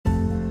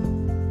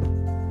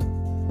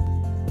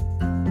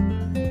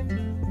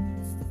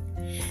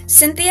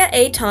Cynthia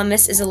A.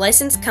 Thomas is a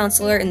licensed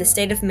counselor in the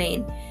state of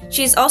Maine.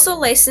 She is also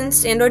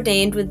licensed and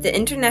ordained with the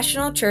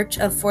International Church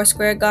of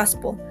Foursquare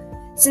Gospel.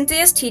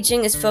 Cynthia's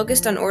teaching is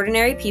focused on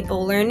ordinary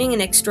people learning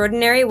an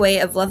extraordinary way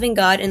of loving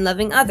God and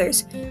loving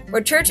others.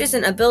 Where church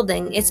isn't a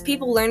building, it's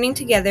people learning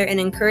together and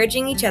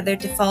encouraging each other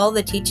to follow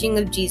the teaching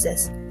of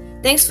Jesus.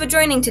 Thanks for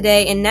joining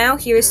today, and now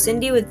here's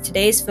Cindy with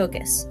today's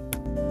focus.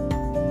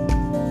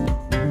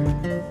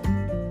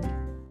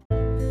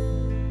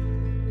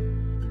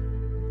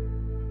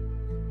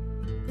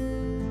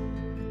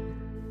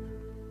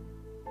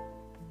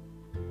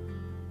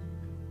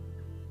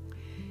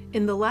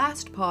 In the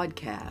last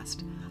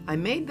podcast, I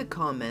made the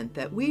comment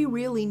that we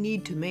really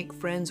need to make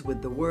friends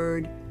with the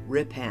word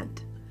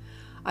repent.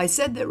 I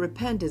said that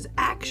repent is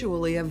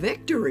actually a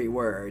victory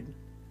word.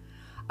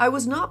 I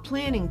was not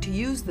planning to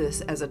use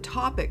this as a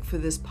topic for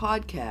this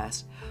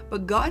podcast,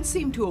 but God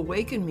seemed to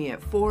awaken me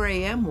at 4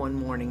 a.m. one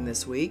morning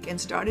this week and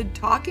started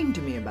talking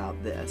to me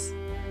about this.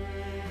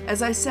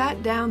 As I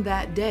sat down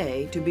that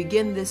day to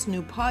begin this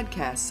new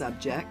podcast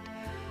subject,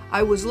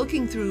 I was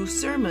looking through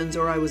sermons,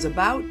 or I was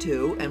about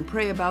to, and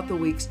pray about the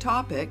week's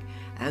topic,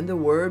 and the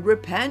word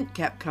repent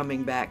kept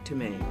coming back to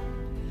me.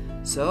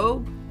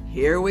 So,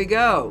 here we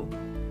go.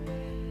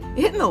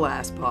 In the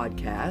last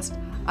podcast,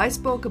 I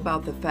spoke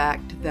about the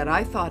fact that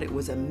I thought it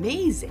was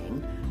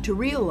amazing to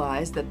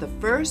realize that the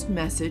first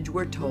message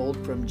we're told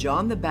from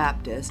John the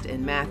Baptist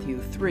in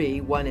Matthew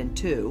 3, 1 and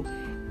 2,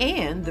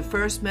 and the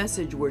first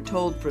message we're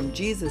told from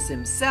Jesus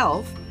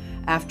himself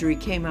after he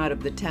came out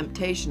of the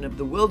temptation of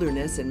the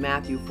wilderness in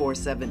Matthew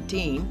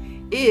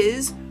 4:17,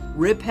 is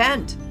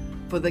repent,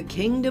 for the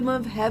kingdom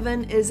of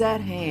heaven is at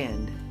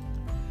hand.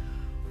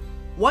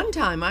 One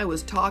time I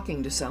was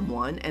talking to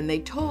someone and they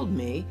told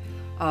me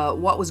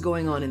what was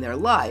going on in their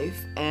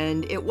life,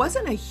 and it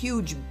wasn't a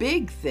huge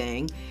big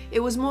thing.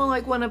 It was more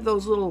like one of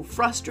those little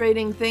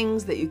frustrating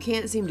things that you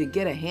can't seem to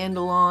get a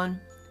handle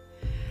on.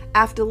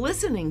 After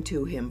listening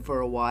to him for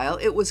a while,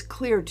 it was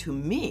clear to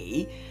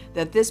me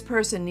that this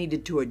person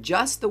needed to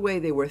adjust the way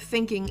they were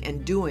thinking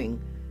and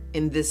doing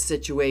in this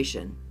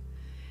situation.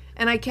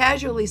 And I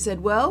casually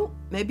said, well,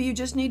 maybe you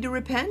just need to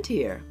repent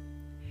here.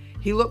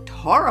 He looked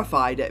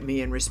horrified at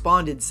me and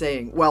responded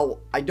saying,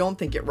 well, I don't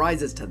think it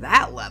rises to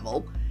that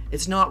level.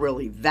 It's not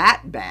really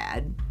that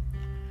bad.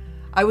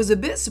 I was a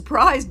bit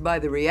surprised by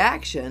the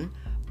reaction,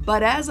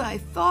 but as I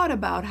thought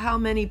about how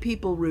many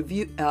people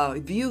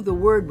view the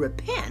word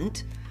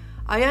repent,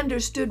 I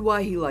understood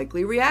why he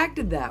likely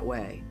reacted that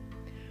way.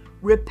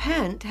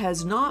 Repent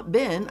has not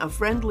been a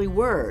friendly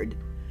word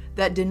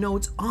that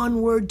denotes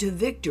onward to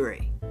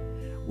victory.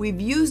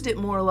 We've used it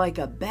more like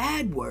a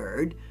bad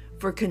word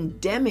for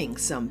condemning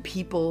some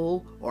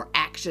people or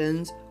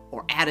actions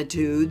or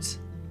attitudes.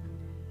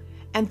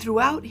 And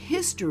throughout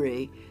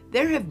history,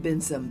 there have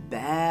been some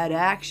bad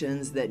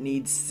actions that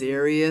need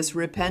serious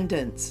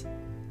repentance.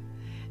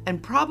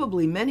 And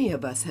probably many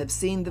of us have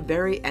seen the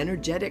very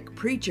energetic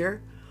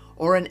preacher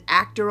or an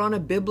actor on a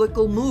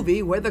biblical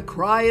movie where the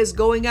cry is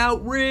going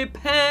out,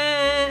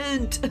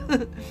 repent,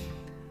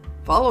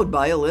 followed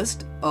by a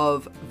list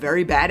of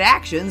very bad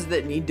actions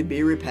that need to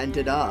be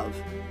repented of.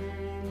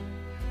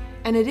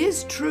 And it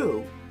is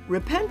true,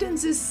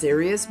 repentance is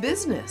serious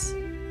business.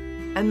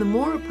 And the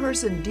more a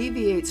person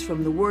deviates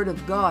from the Word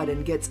of God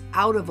and gets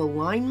out of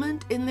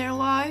alignment in their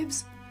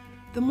lives,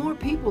 the more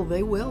people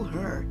they will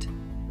hurt.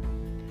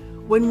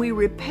 When we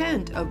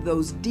repent of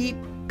those deep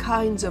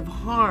kinds of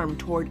harm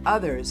toward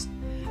others,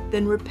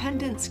 then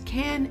repentance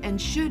can and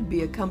should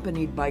be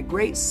accompanied by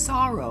great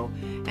sorrow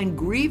and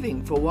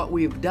grieving for what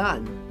we've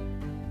done.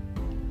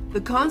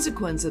 The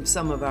consequence of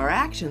some of our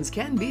actions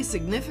can be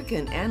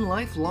significant and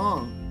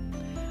lifelong,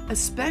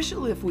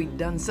 especially if we've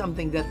done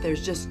something that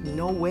there's just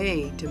no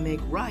way to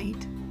make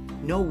right,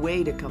 no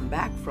way to come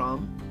back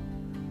from,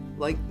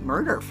 like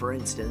murder, for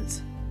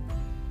instance.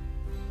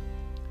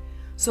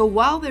 So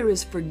while there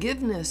is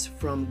forgiveness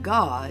from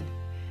God,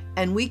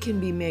 and we can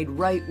be made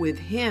right with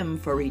Him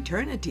for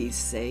eternity's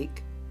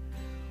sake,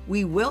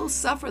 we will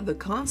suffer the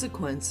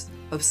consequence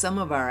of some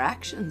of our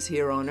actions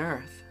here on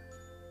earth.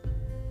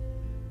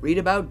 Read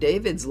about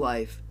David's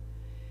life.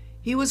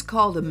 He was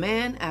called a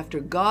man after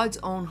God's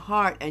own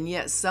heart, and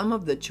yet some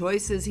of the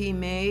choices he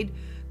made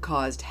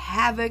caused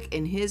havoc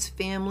in his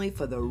family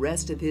for the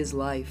rest of his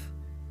life.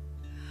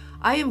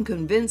 I am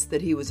convinced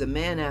that he was a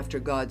man after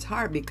God's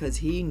heart because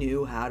he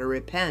knew how to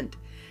repent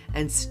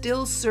and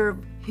still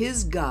serve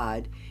his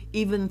God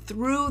even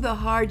through the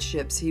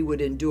hardships he would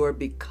endure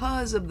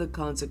because of the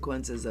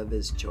consequences of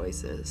his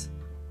choices.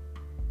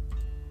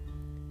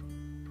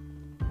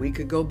 We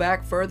could go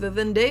back further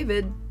than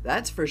David,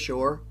 that's for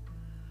sure.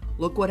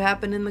 Look what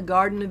happened in the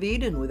Garden of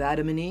Eden with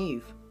Adam and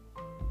Eve.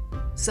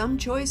 Some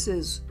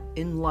choices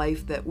in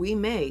life that we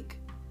make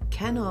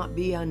cannot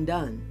be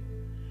undone.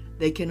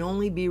 They can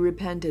only be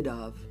repented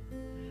of.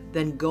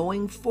 Then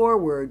going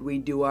forward, we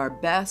do our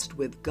best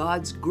with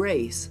God's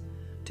grace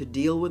to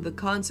deal with the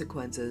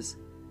consequences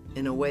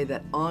in a way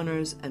that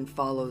honors and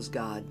follows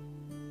God.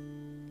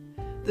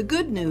 The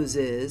good news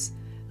is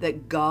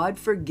that God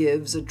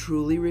forgives a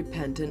truly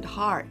repentant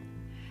heart,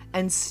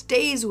 and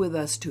stays with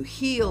us to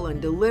heal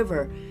and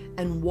deliver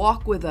and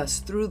walk with us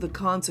through the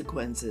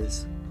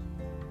consequences.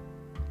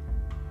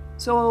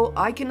 So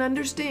I can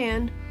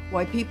understand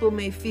why people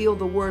may feel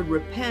the word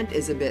repent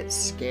is a bit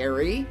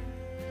scary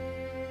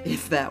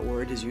if that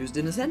word is used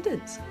in a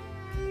sentence.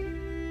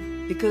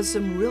 Because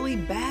some really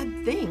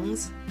bad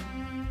things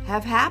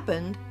have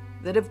happened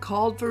that have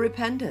called for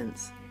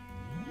repentance.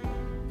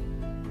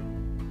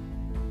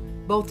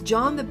 Both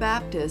John the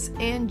Baptist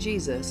and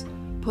Jesus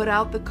put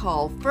out the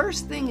call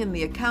first thing in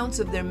the accounts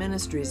of their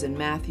ministries in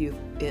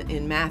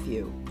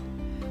Matthew.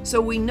 So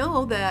we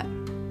know that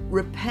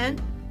repent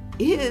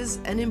is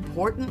an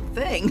important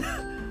thing.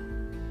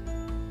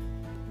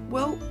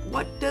 Well,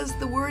 what does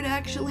the word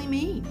actually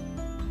mean?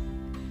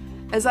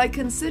 As I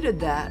considered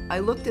that, I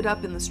looked it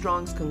up in the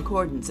Strong's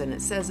Concordance, and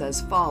it says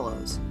as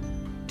follows: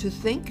 to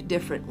think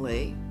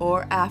differently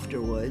or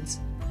afterwards,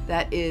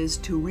 that is,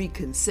 to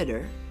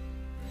reconsider;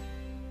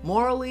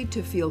 morally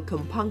to feel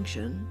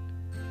compunction;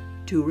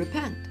 to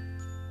repent.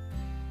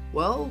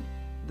 Well,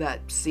 that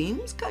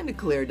seems kind of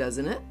clear,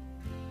 doesn't it?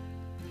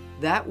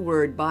 That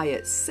word by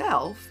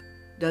itself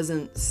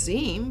doesn't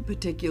seem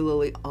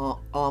particularly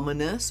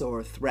ominous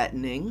or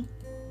threatening.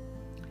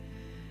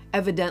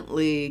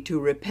 Evidently, to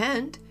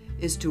repent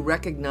is to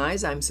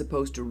recognize I'm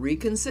supposed to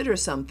reconsider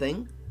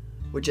something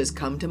which has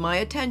come to my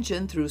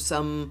attention through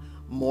some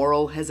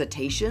moral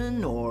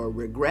hesitation or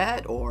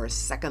regret or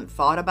second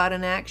thought about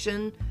an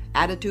action,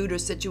 attitude, or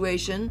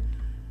situation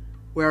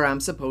where I'm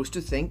supposed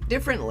to think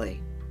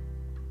differently.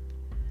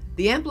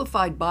 The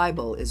Amplified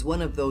Bible is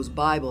one of those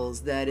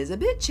Bibles that is a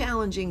bit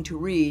challenging to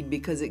read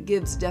because it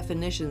gives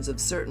definitions of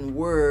certain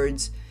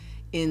words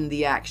in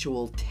the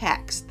actual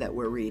text that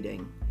we're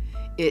reading.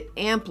 It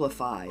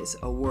amplifies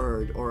a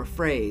word or a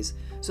phrase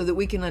so that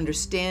we can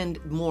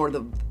understand more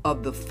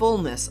of the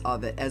fullness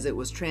of it as it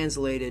was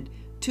translated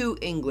to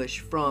English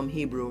from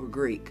Hebrew or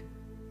Greek.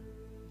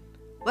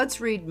 Let's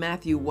read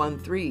Matthew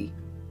 1:3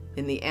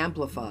 in the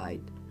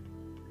Amplified,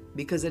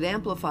 because it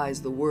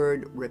amplifies the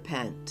word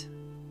repent.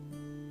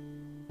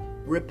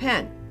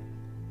 Repent.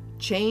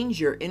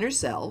 Change your inner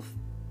self,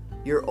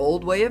 your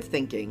old way of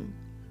thinking,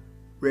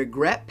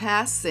 regret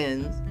past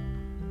sins,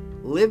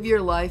 live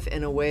your life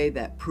in a way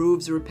that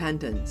proves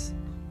repentance.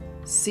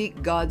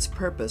 Seek God's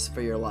purpose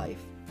for your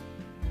life,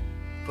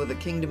 for the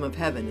kingdom of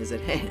heaven is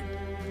at hand.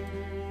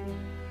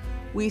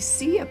 We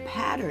see a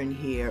pattern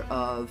here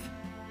of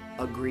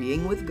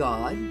agreeing with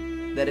God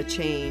that a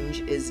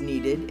change is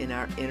needed in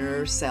our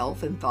inner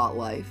self and thought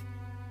life,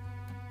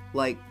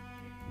 like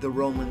the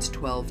Romans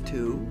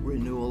 12:2,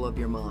 renewal of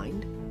your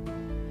mind.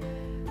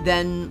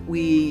 Then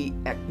we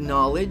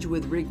acknowledge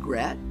with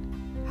regret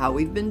how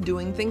we've been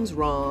doing things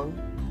wrong,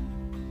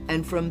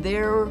 and from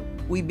there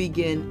we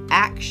begin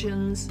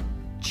actions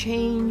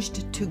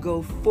changed to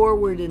go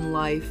forward in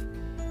life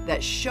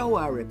that show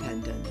our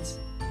repentance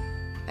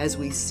as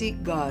we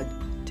seek God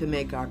to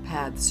make our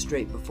paths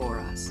straight before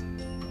us.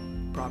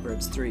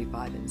 Proverbs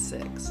 3:5 and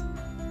 6.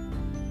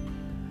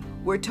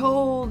 We're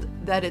told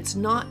that it's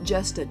not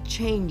just a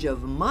change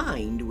of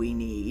mind we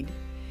need,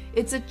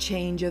 it's a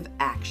change of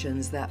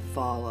actions that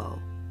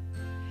follow.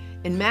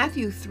 In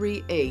Matthew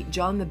 3:8,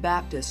 John the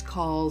Baptist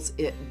calls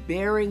it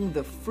bearing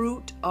the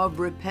fruit of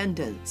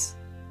repentance.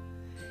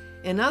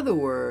 In other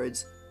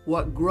words,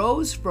 what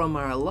grows from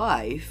our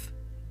life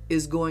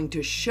is going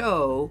to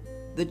show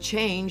the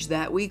change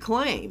that we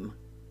claim.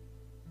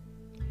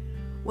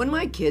 When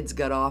my kids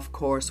got off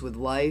course with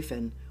life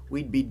and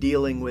we'd be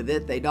dealing with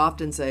it, they'd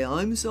often say,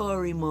 "I'm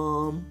sorry,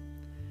 Mom."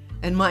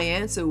 And my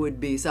answer would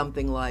be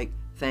something like,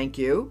 "Thank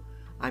you.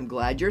 I'm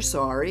glad you're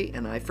sorry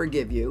and I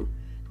forgive you.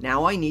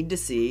 Now I need to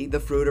see the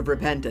fruit of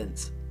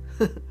repentance."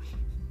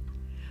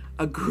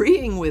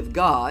 Agreeing with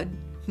God,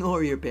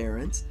 or your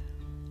parents,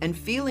 and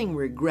feeling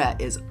regret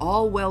is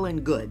all well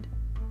and good,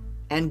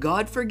 and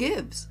God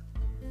forgives.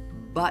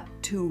 But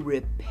to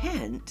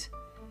repent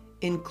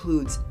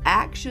includes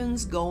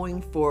actions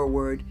going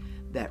forward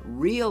that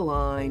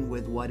realign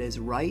with what is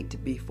right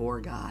before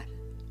God.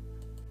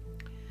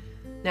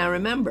 Now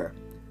remember,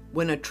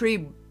 when a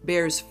tree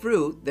bears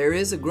fruit, there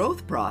is a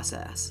growth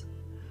process.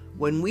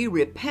 When we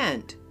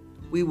repent,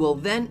 we will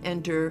then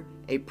enter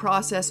a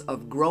process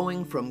of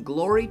growing from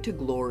glory to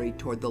glory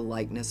toward the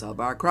likeness of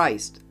our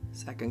Christ.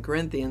 2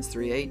 Corinthians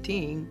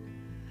 3:18.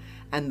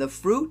 And the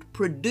fruit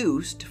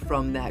produced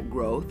from that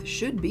growth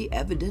should be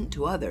evident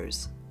to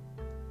others.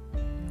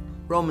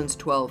 Romans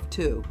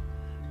 12:2.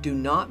 Do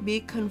not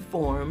be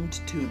conformed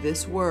to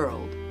this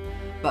world,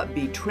 but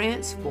be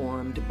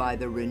transformed by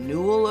the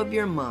renewal of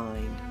your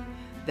mind,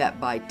 that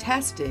by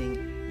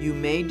testing you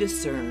may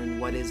discern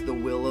what is the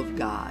will of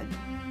God,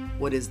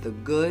 what is the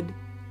good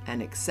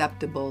and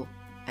acceptable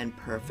and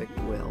perfect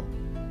will.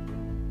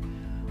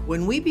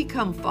 When we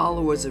become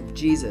followers of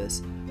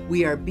Jesus,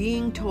 we are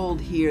being told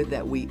here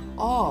that we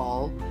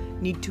all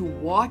need to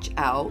watch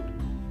out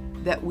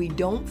that we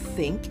don't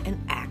think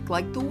and act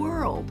like the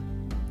world.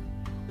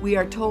 We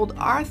are told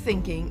our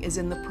thinking is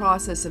in the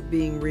process of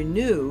being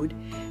renewed,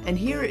 and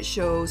here it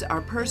shows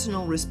our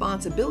personal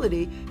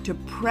responsibility to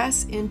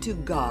press into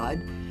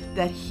God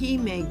that He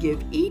may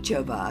give each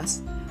of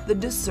us the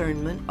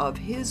discernment of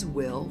His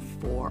will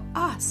for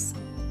us.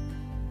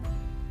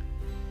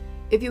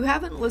 If you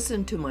haven't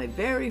listened to my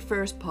very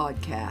first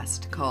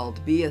podcast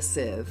called Be a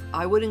Civ,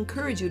 I would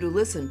encourage you to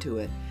listen to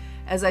it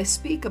as I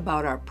speak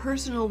about our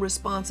personal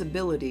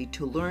responsibility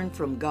to learn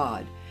from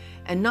God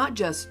and not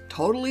just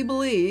totally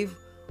believe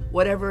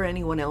whatever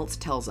anyone else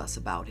tells us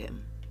about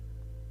Him.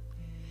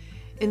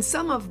 In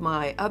some of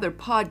my other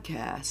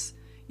podcasts,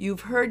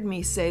 you've heard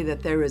me say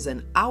that there is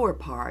an our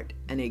part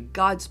and a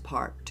God's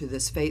part to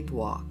this faith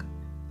walk.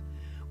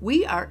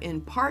 We are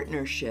in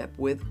partnership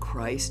with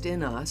Christ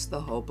in us,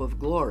 the hope of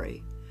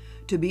glory,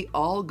 to be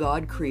all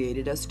God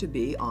created us to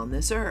be on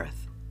this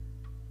earth,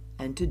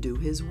 and to do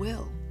His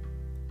will.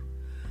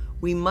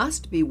 We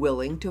must be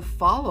willing to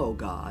follow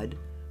God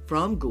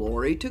from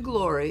glory to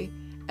glory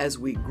as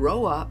we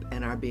grow up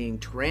and are being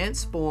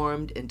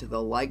transformed into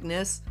the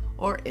likeness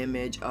or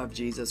image of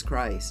Jesus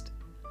Christ.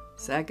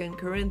 2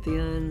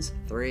 Corinthians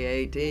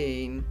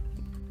 3:18.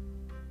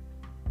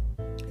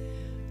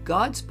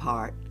 God's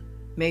part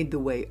made the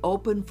way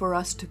open for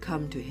us to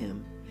come to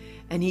Him,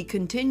 and He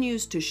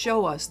continues to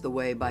show us the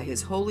way by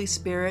His Holy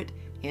Spirit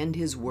and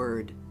His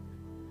Word.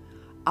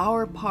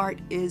 Our part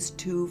is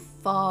to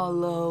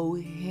follow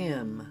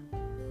Him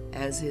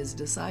as His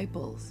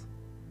disciples.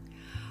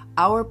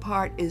 Our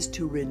part is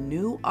to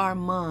renew our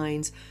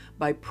minds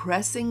by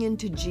pressing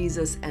into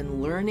Jesus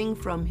and learning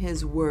from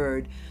His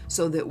Word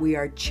so that we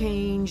are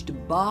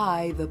changed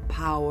by the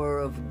power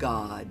of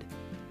God.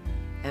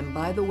 And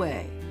by the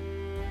way,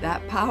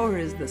 that power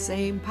is the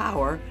same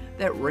power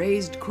that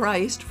raised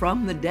Christ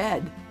from the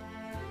dead.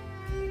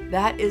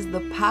 That is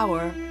the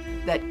power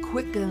that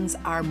quickens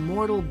our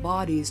mortal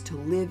bodies to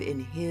live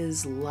in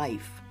His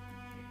life.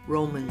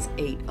 Romans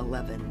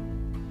 8:11.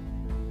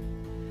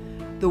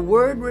 The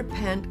word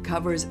repent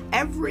covers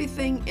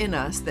everything in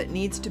us that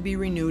needs to be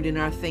renewed in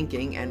our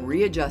thinking and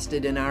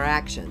readjusted in our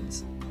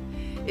actions.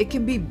 It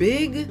can be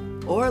big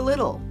or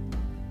little.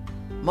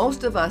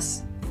 Most of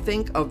us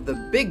think of the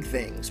big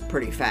things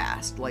pretty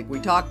fast, like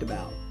we talked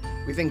about.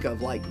 We think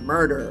of like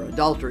murder,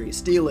 adultery,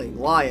 stealing,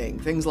 lying,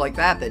 things like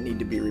that need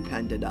to be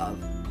repented of.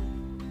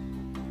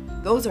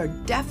 Those are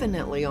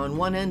definitely on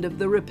one end of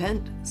the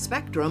repent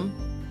spectrum.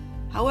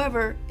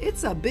 However,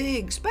 it's a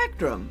big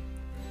spectrum.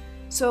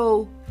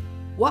 So,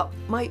 what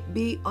might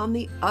be on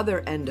the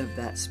other end of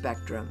that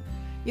spectrum?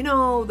 You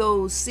know,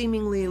 those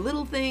seemingly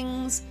little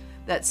things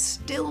that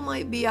still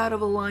might be out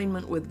of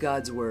alignment with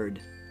God's Word.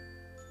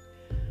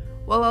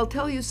 Well, I'll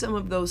tell you some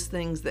of those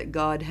things that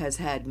God has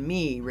had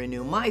me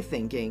renew my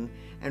thinking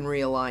and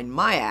realign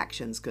my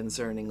actions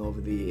concerning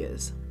over the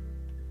years.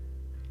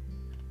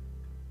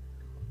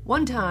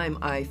 One time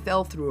I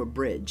fell through a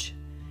bridge,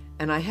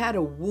 and I had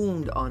a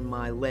wound on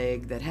my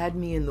leg that had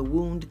me in the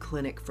wound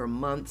clinic for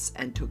months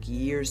and took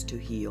years to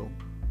heal.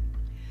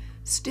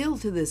 Still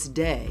to this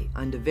day,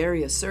 under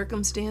various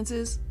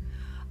circumstances,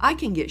 I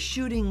can get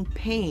shooting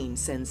pain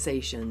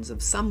sensations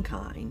of some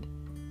kind,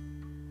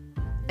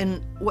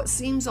 and what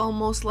seems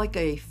almost like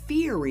a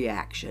fear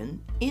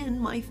reaction in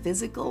my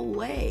physical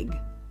leg.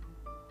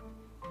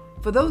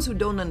 For those who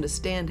don't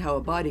understand how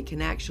a body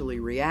can actually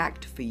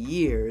react for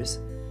years,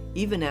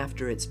 even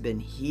after it's been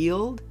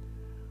healed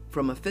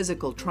from a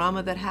physical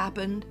trauma that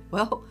happened,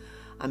 well,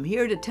 I'm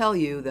here to tell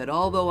you that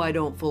although I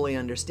don't fully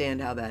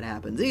understand how that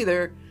happens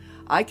either,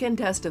 I can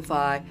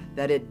testify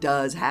that it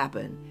does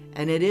happen,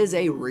 and it is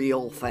a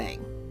real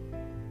thing.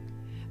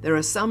 There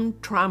are some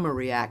trauma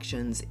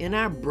reactions in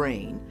our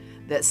brain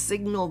that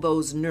signal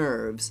those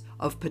nerves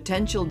of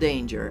potential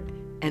danger,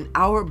 and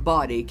our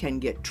body can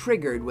get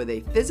triggered with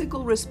a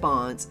physical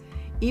response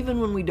even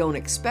when we don't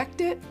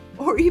expect it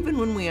or even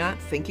when we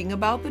aren't thinking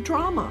about the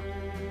trauma.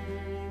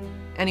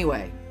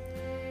 Anyway,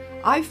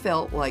 I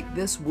felt like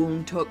this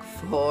wound took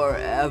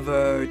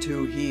forever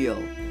to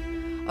heal.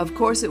 Of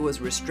course, it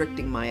was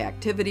restricting my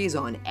activities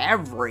on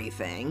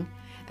everything,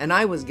 and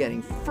I was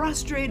getting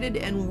frustrated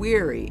and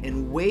weary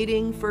in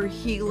waiting for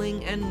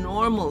healing and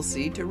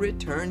normalcy to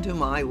return to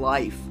my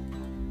life.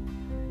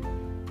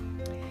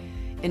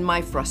 In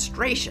my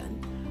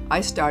frustration,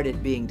 I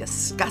started being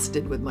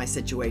disgusted with my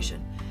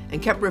situation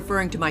and kept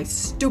referring to my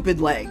stupid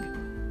leg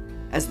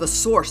as the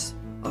source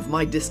of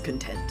my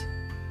discontent.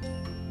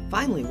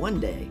 Finally, one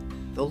day,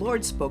 the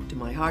Lord spoke to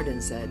my heart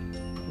and said,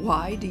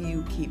 "Why do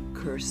you keep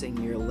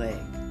cursing your leg?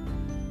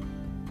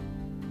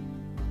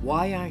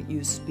 Why aren't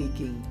you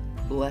speaking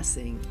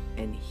blessing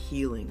and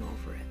healing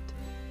over it?"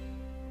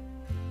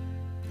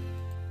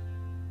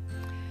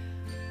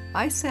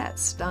 I sat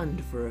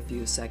stunned for a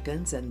few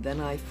seconds, and then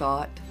I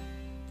thought,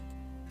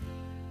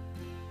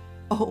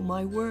 oh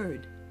my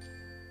word,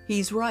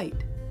 He's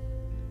right.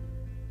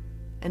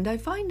 And I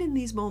find in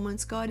these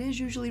moments God is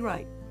usually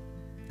right.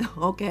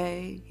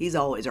 Okay, He's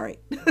always right.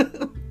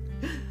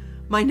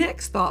 My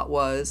next thought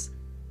was,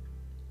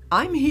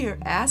 I'm here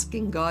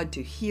asking God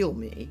to heal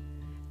me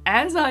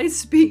as I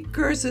speak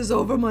curses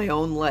over my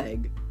own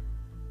leg.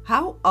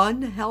 How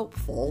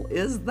unhelpful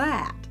is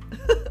that?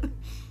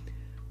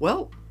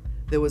 Well,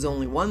 there was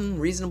only one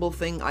reasonable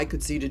thing I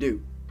could see to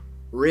do: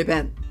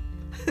 repent.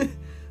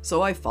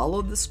 so I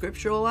followed the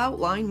scriptural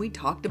outline we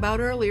talked about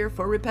earlier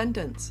for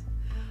repentance.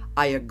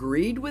 I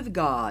agreed with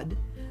God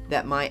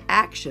that my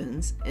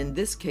actions, in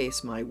this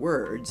case my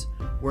words,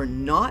 were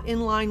not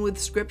in line with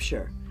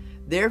Scripture.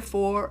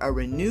 Therefore, a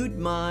renewed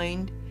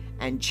mind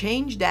and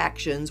changed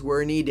actions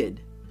were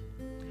needed.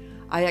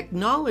 I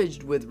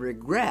acknowledged with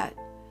regret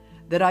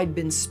that I'd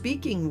been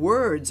speaking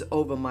words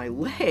over my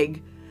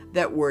leg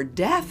that were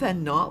death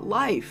and not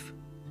life.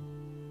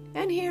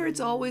 And here it's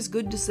always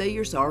good to say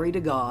you're sorry to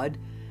God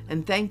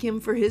and thank Him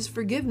for His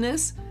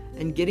forgiveness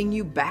and getting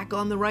you back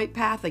on the right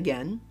path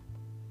again.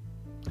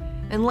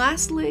 And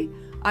lastly,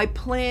 I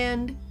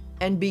planned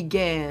and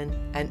began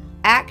an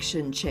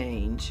action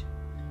change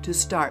to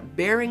start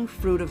bearing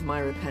fruit of my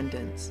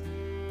repentance.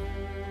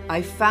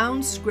 I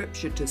found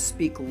Scripture to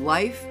speak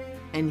life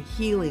and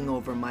healing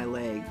over my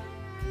leg,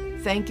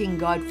 thanking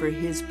God for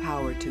His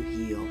power to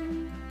heal.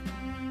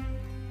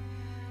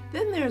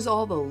 Then there's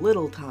all the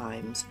little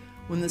times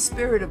when the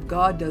Spirit of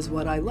God does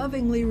what I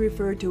lovingly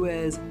refer to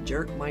as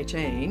jerk my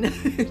chain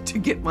to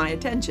get my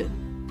attention.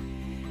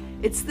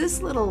 It's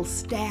this little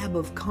stab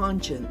of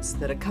conscience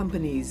that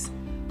accompanies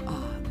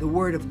the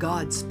Word of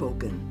God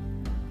spoken.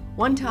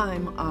 One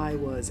time I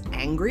was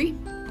angry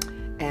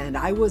and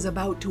I was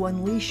about to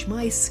unleash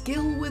my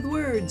skill with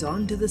words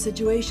onto the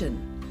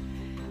situation.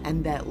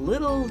 And that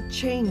little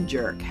chain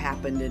jerk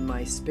happened in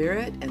my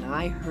spirit, and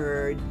I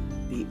heard,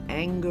 "The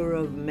anger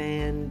of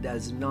man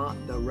does not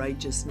the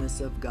righteousness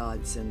of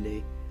God,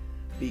 Cindy.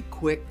 Be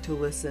quick to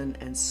listen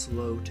and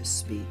slow to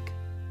speak."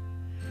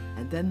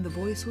 And then the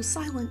voice was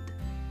silent.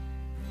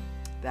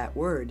 That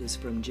word is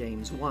from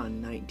James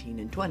 1:19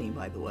 and 20,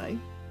 by the way.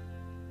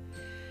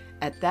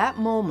 At that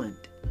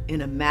moment,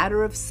 in a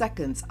matter of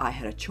seconds, I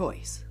had a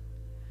choice.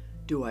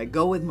 Do I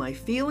go with my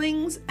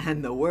feelings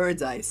and the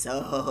words I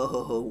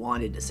so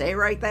wanted to say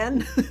right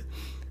then?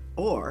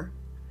 Or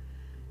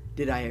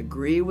did I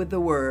agree with the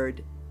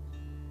word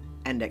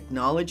and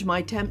acknowledge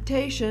my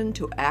temptation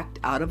to act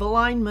out of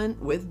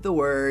alignment with the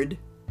word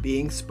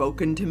being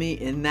spoken to me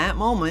in that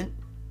moment?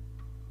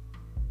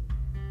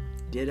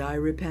 Did I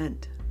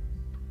repent?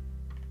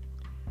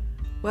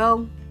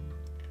 Well,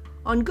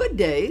 on good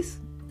days,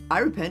 I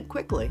repent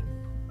quickly.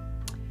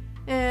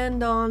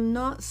 And on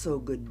not so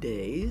good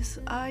days,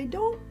 I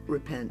don't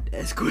repent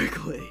as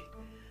quickly.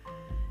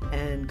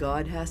 And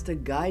God has to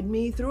guide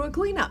me through a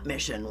cleanup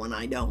mission when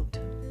I don't.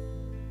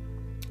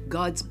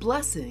 God's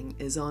blessing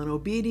is on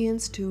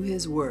obedience to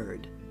His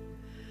word,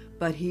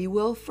 but He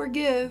will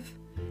forgive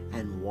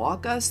and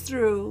walk us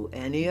through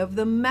any of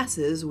the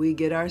messes we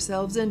get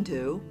ourselves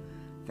into.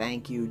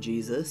 Thank you,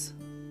 Jesus.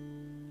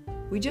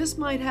 We just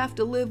might have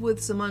to live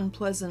with some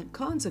unpleasant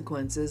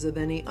consequences of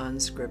any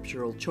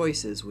unscriptural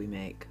choices we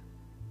make.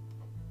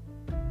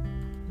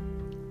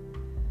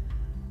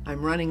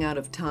 I'm running out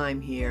of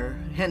time here,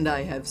 and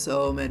I have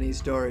so many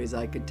stories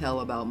I could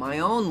tell about my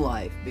own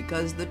life,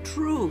 because the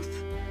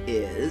truth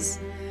is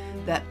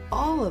that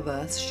all of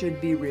us should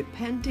be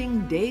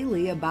repenting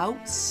daily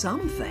about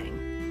something.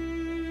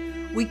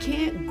 We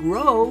can't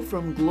grow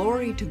from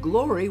glory to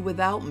glory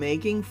without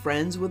making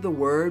friends with the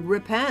word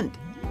repent.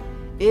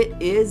 It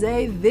is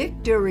a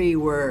victory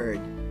word.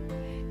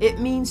 It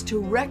means to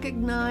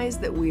recognize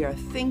that we are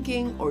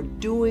thinking or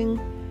doing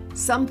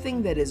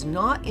something that is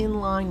not in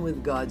line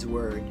with God's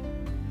word.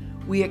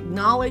 We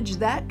acknowledge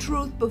that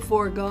truth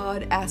before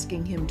God,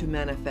 asking Him to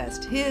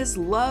manifest His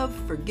love,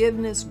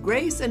 forgiveness,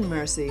 grace, and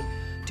mercy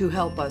to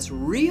help us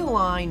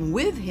realign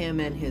with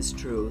Him and His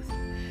truth.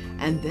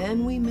 And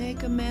then we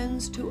make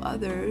amends to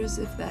others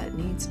if that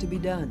needs to be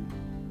done.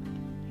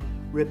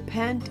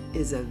 Repent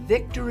is a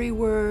victory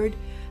word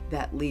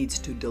that leads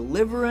to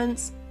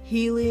deliverance,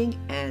 healing,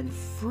 and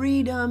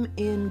freedom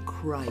in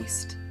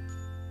Christ.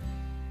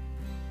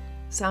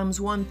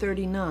 Psalms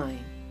 139,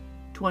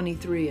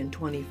 23 and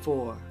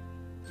 24.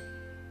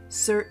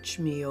 Search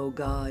me, O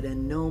God,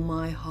 and know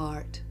my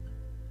heart.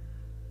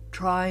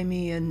 Try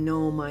me and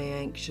know my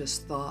anxious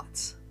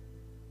thoughts.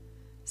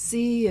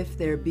 See if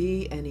there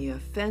be any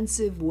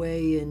offensive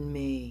way in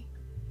me,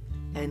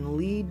 and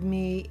lead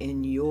me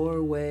in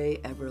your way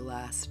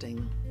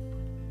everlasting.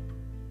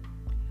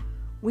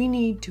 We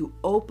need to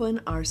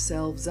open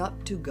ourselves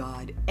up to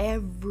God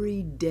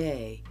every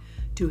day,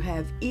 to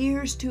have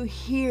ears to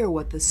hear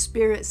what the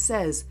Spirit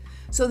says,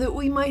 so that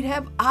we might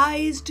have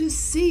eyes to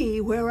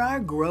see where our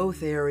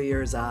growth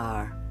areas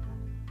are.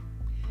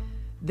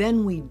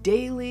 Then we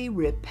daily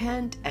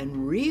repent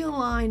and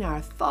realign our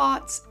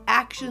thoughts,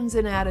 actions,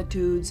 and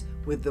attitudes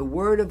with the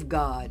Word of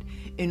God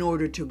in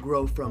order to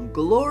grow from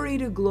glory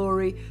to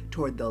glory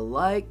toward the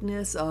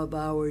likeness of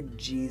our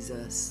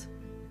Jesus.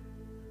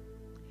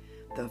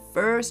 The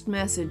first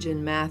message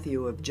in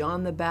Matthew of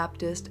John the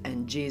Baptist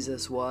and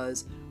Jesus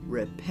was,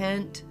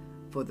 "Repent,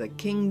 for the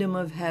kingdom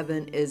of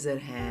heaven is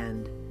at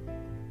hand."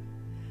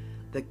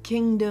 The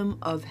kingdom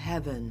of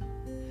heaven,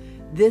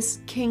 this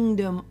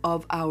kingdom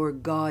of our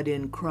God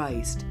in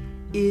Christ,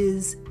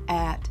 is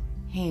at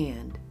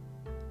hand.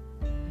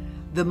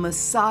 The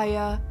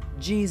Messiah,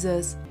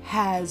 Jesus,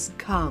 has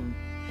come,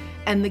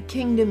 and the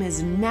kingdom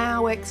is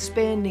now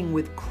expanding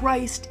with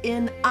Christ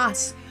in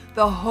us,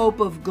 the hope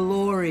of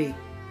glory.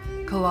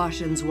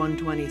 Colossians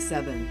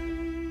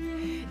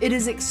 1:27. It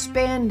is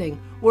expanding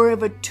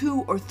wherever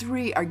 2 or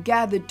 3 are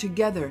gathered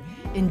together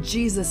in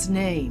Jesus'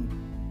 name.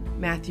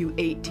 Matthew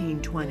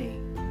 18:20.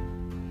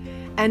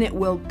 And it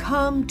will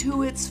come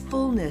to its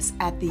fullness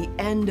at the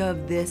end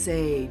of this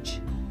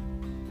age.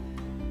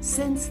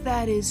 Since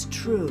that is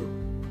true,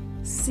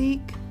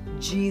 seek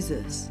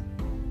Jesus.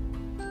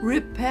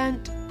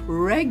 Repent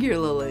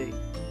regularly.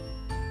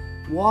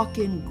 Walk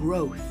in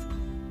growth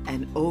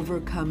and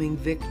overcoming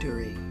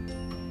victory.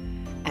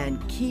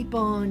 And keep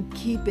on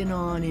keeping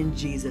on in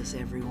Jesus,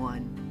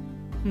 everyone.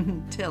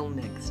 Till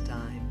next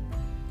time.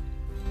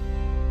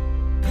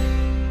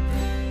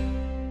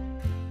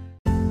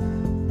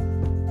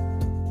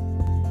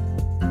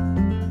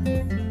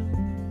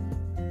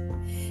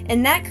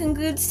 And that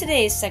concludes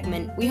today's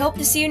segment. We hope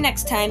to see you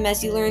next time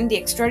as you learn the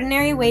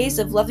extraordinary ways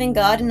of loving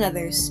God and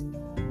others.